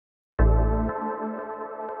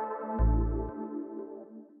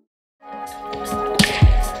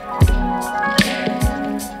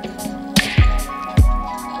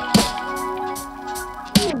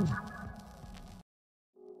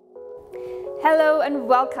Hello and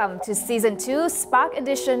welcome to Season 2 Spark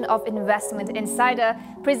edition of Investment Insider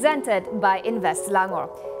presented by Invest Selangor.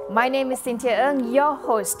 My name is Cynthia Ng, your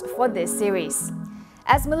host for this series.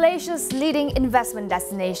 As Malaysia's leading investment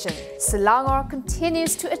destination, Selangor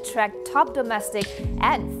continues to attract top domestic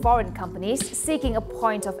and foreign companies seeking a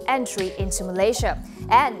point of entry into Malaysia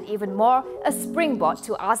and even more, a springboard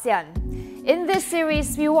to ASEAN. In this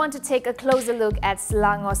series, we want to take a closer look at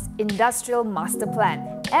Selangor's industrial master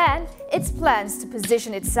plan and its plans to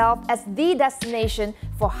position itself as the destination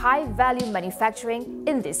for high-value manufacturing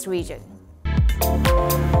in this region.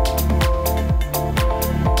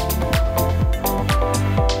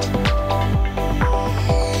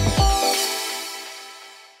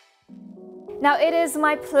 Now, it is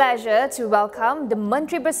my pleasure to welcome the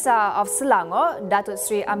Menteri Besar of Selangor, Dato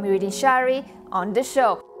Amirudin Shari, on the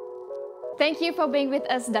show. Thank you for being with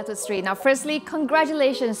us, Dato Sri. Now, firstly,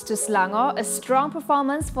 congratulations to Selangor. A strong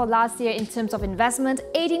performance for last year in terms of investment,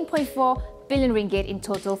 18.4 billion ringgit in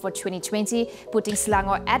total for 2020, putting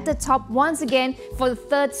Selangor at the top once again for the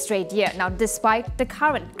third straight year. Now, despite the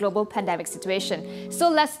current global pandemic situation. So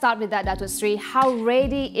let's start with that, Dato Sri. How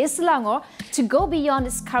ready is Selangor to go beyond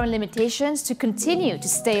its current limitations to continue to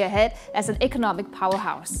stay ahead as an economic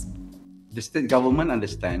powerhouse? The state government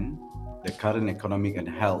understands the current economic and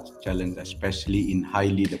health challenge, especially in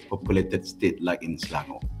highly populated state like in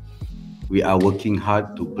Selangor. We are working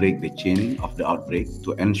hard to break the chain of the outbreak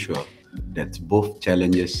to ensure that both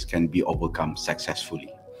challenges can be overcome successfully.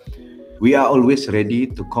 We are always ready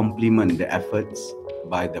to complement the efforts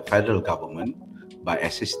by the federal government by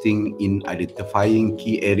assisting in identifying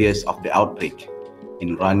key areas of the outbreak,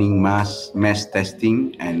 in running mass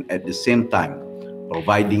testing, and at the same time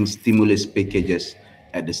providing stimulus packages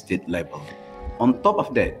at the state level. On top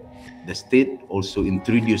of that, the state also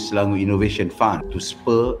introduced Selangor Innovation Fund to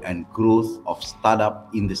spur and growth of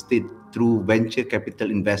startup in the state through venture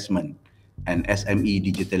capital investment and SME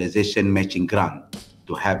digitalization matching grant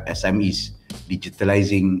to help SMEs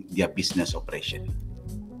digitalizing their business operation.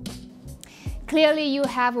 Clearly, you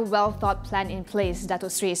have a well-thought plan in place, Dato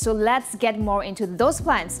Sri. So let's get more into those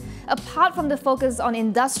plans. Apart from the focus on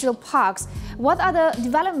industrial parks, what other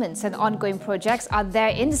developments and ongoing projects are there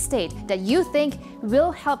in the state that you think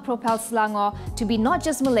will help propel Selangor to be not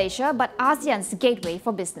just Malaysia, but ASEAN's gateway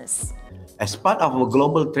for business? As part of our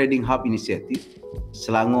Global Trading Hub initiative,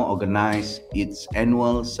 Selangor organized its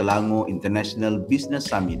annual Selangor International Business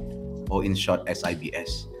Summit, or in short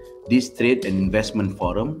SIBS. This trade and investment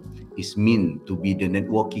forum is meant to be the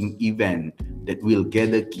networking event that will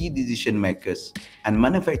gather key decision makers and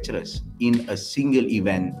manufacturers in a single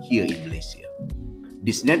event here in Malaysia.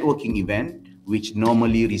 This networking event, which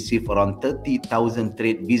normally receives around 30,000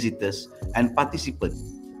 trade visitors and participants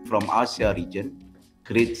from ASEAN region,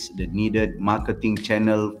 creates the needed marketing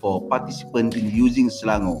channel for participants in using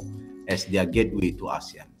Selangor as their gateway to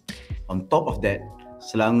ASEAN. On top of that,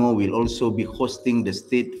 Selangor will also be hosting the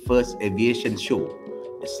state first aviation show.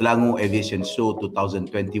 The Selangor Aviation Show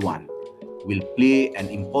 2021 will play an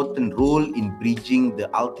important role in bridging the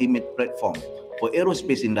ultimate platform for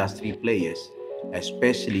aerospace industry players,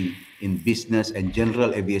 especially in business and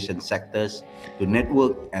general aviation sectors, to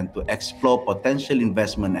network and to explore potential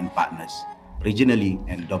investment and partners, regionally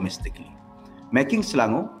and domestically, making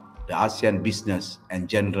Selangor the ASEAN business and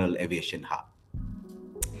general aviation hub.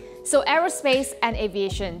 So aerospace and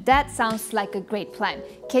aviation, that sounds like a great plan.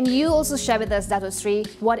 Can you also share with us, Dato Sri,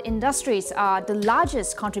 what industries are the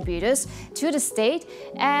largest contributors to the state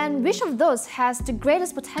and which of those has the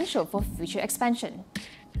greatest potential for future expansion?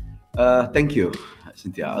 Thank you,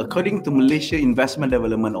 Cynthia. According to Malaysia Investment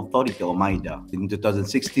Development Authority, or MIDA, in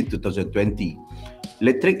 2016-2020,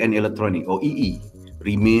 electric and electronic, or EE,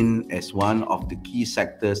 remain as one of the key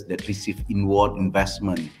sectors that receive inward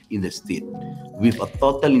investment in the state, with a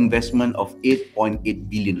total investment of 8.8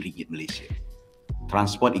 billion ringgit Malaysia.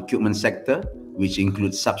 Transport equipment sector, which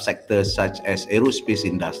includes subsectors such as aerospace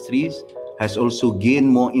industries, has also gained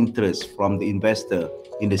more interest from the investor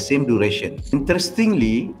in the same duration.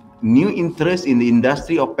 Interestingly, new interest in the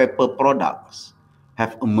industry of paper products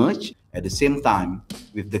have emerged at the same time.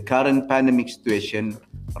 With the current pandemic situation,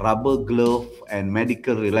 rubber, glove, and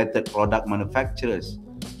medical-related product manufacturers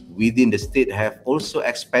within the state have also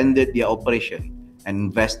expanded their operation and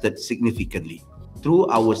invested significantly. Through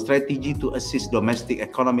our strategy to assist domestic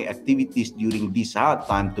economic activities during this hard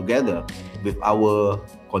time, together with our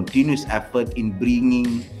continuous effort in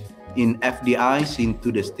bringing in FDIs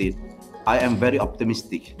into the state, I am very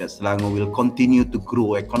optimistic that Selangor will continue to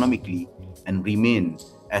grow economically and remain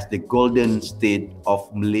as the golden state of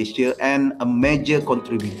Malaysia and a major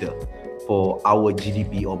contributor for our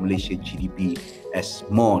GDP or Malaysia GDP as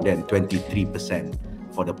more than 23%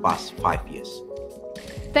 for the past 5 years.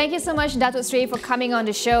 Thank you so much, Dato Sri, for coming on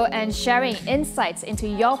the show and sharing insights into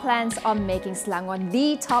your plans on making Selangor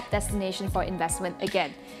the top destination for investment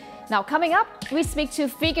again. Now, coming up, we speak to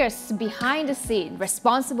figures behind the scene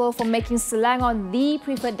responsible for making Selangor the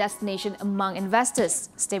preferred destination among investors.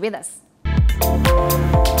 Stay with us.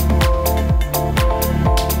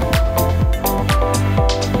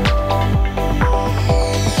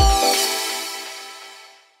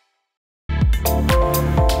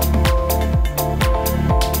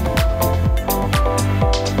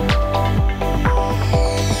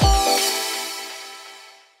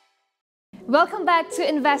 Welcome back to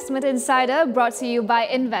Investment Insider, brought to you by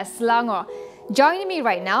Invest Selangor. Joining me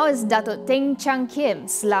right now is Dato Teng Khim,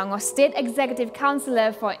 Selangor State Executive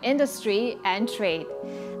Councillor for Industry and Trade.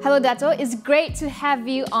 Hello Dato, it's great to have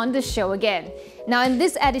you on the show again. Now in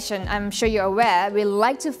this edition, I'm sure you're aware, we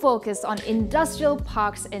like to focus on industrial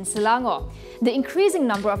parks in Selangor. The increasing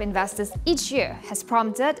number of investors each year has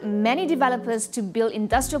prompted many developers to build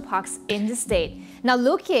industrial parks in the state. Now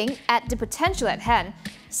looking at the potential at hand,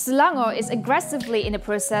 Selangor is aggressively in the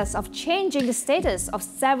process of changing the status of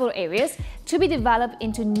several areas to be developed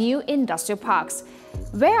into new industrial parks.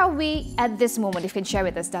 Where are we at this moment, if you can share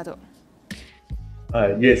with us, Dato?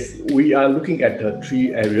 Yes, we are looking at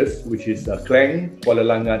three areas, which is Teng, Kuala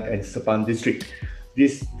Langat and Sepang district.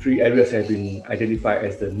 These three areas have been identified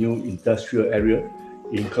as the new industrial area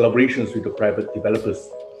in collaborations with the private developers.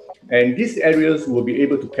 And these areas will be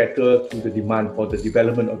able to cater to the demand for the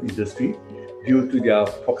development of industry due to their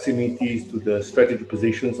proximities to the strategic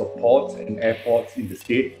positions of ports and airports in the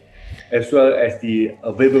state, as well as the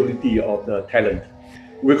availability of the talent.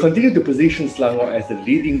 We'll continue to position Selangor as the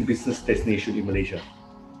leading business destination in Malaysia.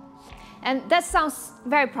 And that sounds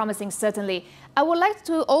very promising, certainly. I would like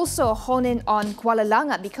to also hone in on Kuala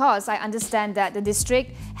Langat because I understand that the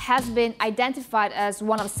district has been identified as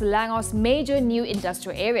one of Selangor's major new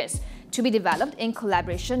industrial areas to be developed in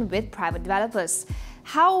collaboration with private developers.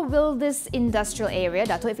 How will this industrial area,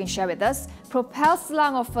 Dato, if you can share with us, propel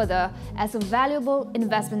Selangor further as a valuable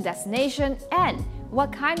investment destination, and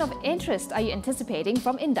what kind of interest are you anticipating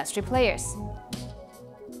from industry players?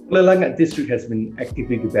 Kuala Langat district has been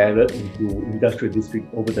actively developed into industrial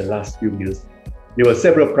district over the last few years. There were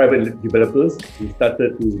several private developers who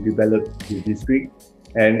started to develop the district,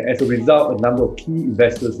 and as a result, a number of key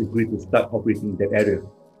investors agreed to start operating in that area.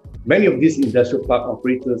 Many of these industrial park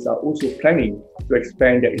operators are also planning to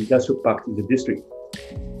expand their industrial parks in the district.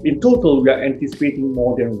 In total, we are anticipating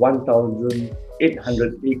more than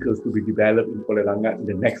 1,800 acres to be developed in Kuala Langat in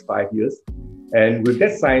the next 5 years. And with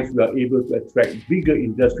that size, we are able to attract bigger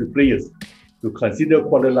industry players to consider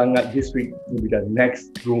Kuala Langat district to be the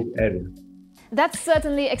next growth area. That's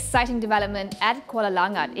certainly exciting development at Kuala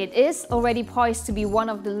Langat. It is already poised to be one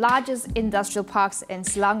of the largest industrial parks in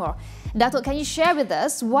Selangor. Dato, can you share with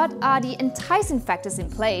us what are the enticing factors in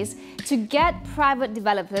place to get private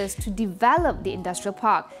developers to develop the industrial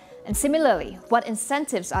park? And similarly, what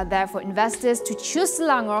incentives are there for investors to choose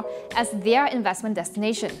Selangor as their investment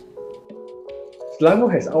destination? Selangor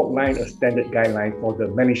has outlined a standard guideline for the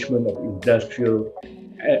management of industrial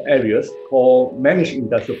areas called Managed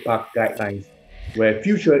Industrial Park Guidelines, where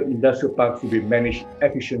future industrial parks will be managed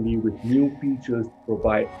efficiently with new features to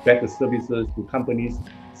provide better services to companies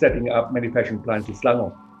setting up manufacturing plants in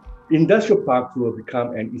Selangor. Industrial parks will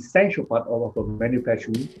become an essential part of our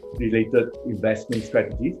manufacturing-related investment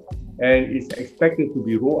strategies, and is expected to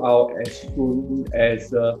be rolled out as soon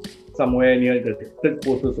as somewhere near the third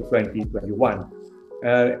quarter of 2021.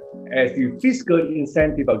 As the fiscal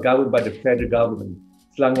incentives are governed by the federal government,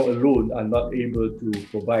 Selangor alone are not able to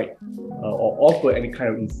provide or offer any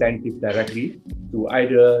kind of incentive directly to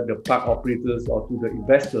either the park operators or to the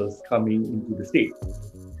investors coming into the state.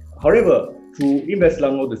 However, through Invest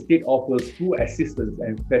Selangor, the state offers full assistance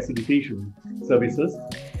and facilitation services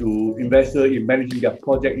to investors in managing their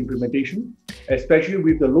project implementation, especially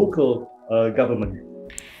with the local government.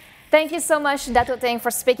 Thank you so much, Dato Teng,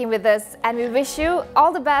 for speaking with us, and we wish you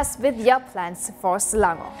all the best with your plans for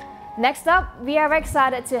Selangor. Next up, we are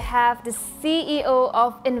excited to have the CEO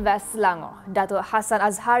of Invest Selangor, Dato Hasan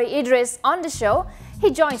Azhari Idris, on the show. He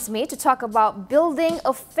joins me to talk about building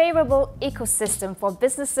a favorable ecosystem for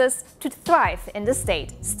businesses to thrive in the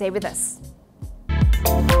state. Stay with us.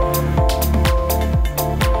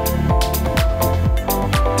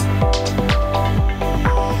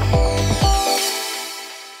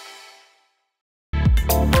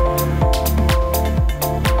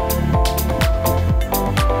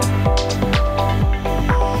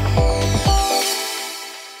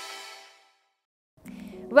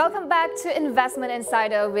 Welcome back to Investment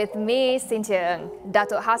Insider with me, Cynthia Ng.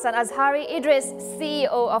 Dato Hasan Azhari Idris, CEO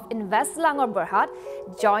of Invest Selangor Berhad,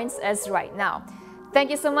 joins us right now. Thank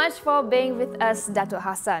you so much for being with us, Dato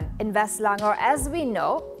Hasan. Invest Selangor, as we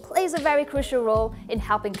know, plays a very crucial role in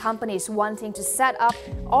helping companies wanting to set up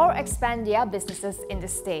or expand their businesses in the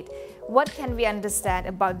state. What can we understand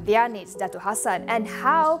about their needs, Dato Hasan, and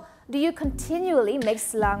how do you continually make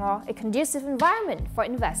Selangor a conducive environment for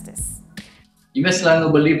investors? Invest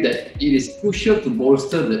Selangor believe that it is crucial to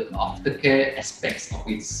bolster the aftercare aspects of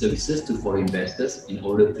its services to foreign investors in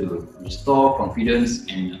order to restore confidence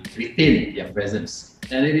and retain their presence.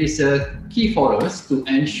 And it is a key for us to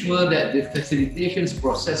ensure that the facilitation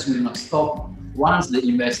process will not stop once the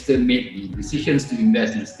investor made the decisions to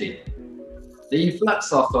invest in the state. The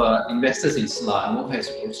influx of investors in Selangor has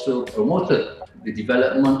also promoted the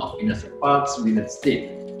development of industrial parks within the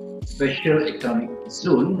state. Special economic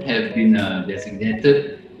zones have been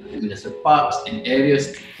designated industrial parks and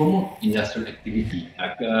areas to promote industrial activity.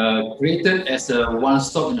 Created as a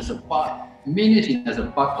one-stop industrial park, managed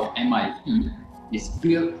industrial park or MIP is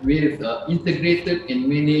built with integrated and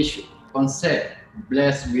managed concept,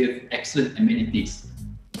 blessed with excellent amenities,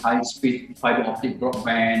 high-speed fiber optic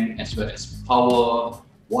broadband, as well as power,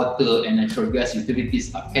 water, and natural gas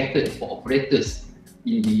utilities are catered for operators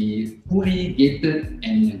in the fully gated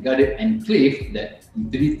and guarded enclave that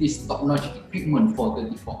utilities top-notch equipment for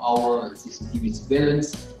 24-hour CCTV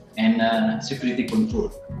surveillance and security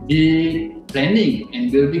control. The planning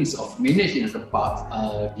and buildings of managed industrial parks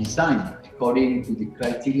are designed according to the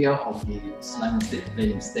criteria of the Selangor State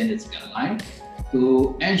Planning Standards Guideline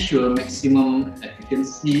to ensure maximum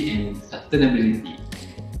efficiency and sustainability.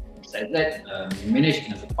 Besides that, managed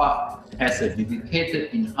industrial park has a dedicated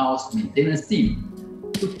in-house maintenance team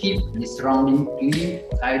to keep the surrounding clean,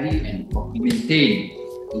 tidy, and properly maintained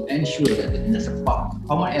to ensure that the industrial park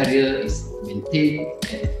common area is maintained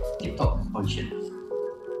at tip-top condition.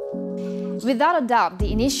 Without a doubt,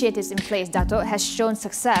 the initiatives in place, Dato, has shown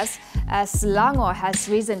success as Selangor has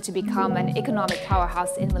risen to become an economic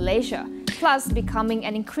powerhouse in Malaysia, plus becoming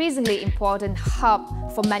an increasingly important hub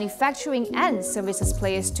for manufacturing and services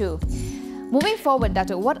players too. Moving forward,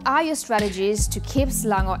 Dato, what are your strategies to keep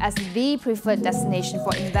Selangor as the preferred destination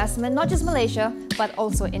for investment, not just Malaysia, but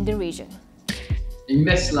also in the region?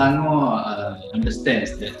 Invest Selangor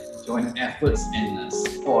understands that joint efforts and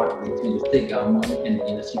support between the state government and the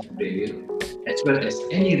industry player, as well as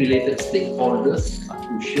any related stakeholders, are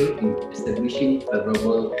crucial in establishing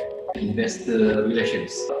favorable investor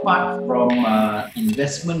relations. Apart from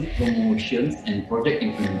investment promotions and project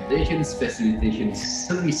implementations, facilitation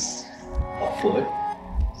service offered,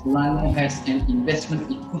 Selangor has an investment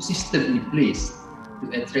ecosystem in place to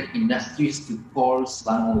attract industries to call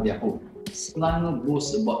Selangor their home. Selangor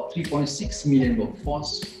boasts about 3.6 million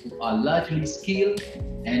workforce who are largely skilled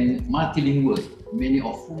and multilingual, many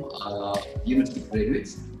of whom are university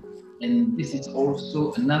graduates. And this is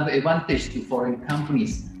also another advantage to foreign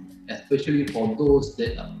companies, especially for those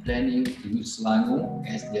that are planning to use Selangor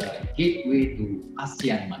as their gateway to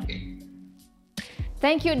ASEAN market.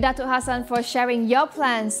 Thank you, Dato Hasan, for sharing your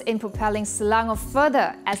plans in propelling Selangor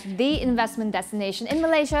further as the investment destination in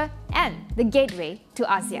Malaysia and the gateway to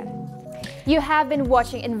ASEAN. You have been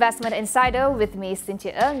watching Investment Insider with me,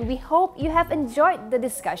 Cynthia Ng. We hope you have enjoyed the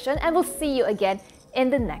discussion and we'll see you again in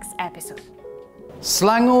the next episode.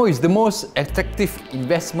 Selangor is the most attractive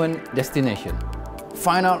investment destination.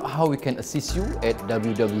 Find out how we can assist you at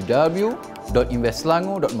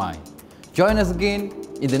www.investselangor.my. Join us again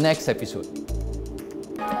in the next episode.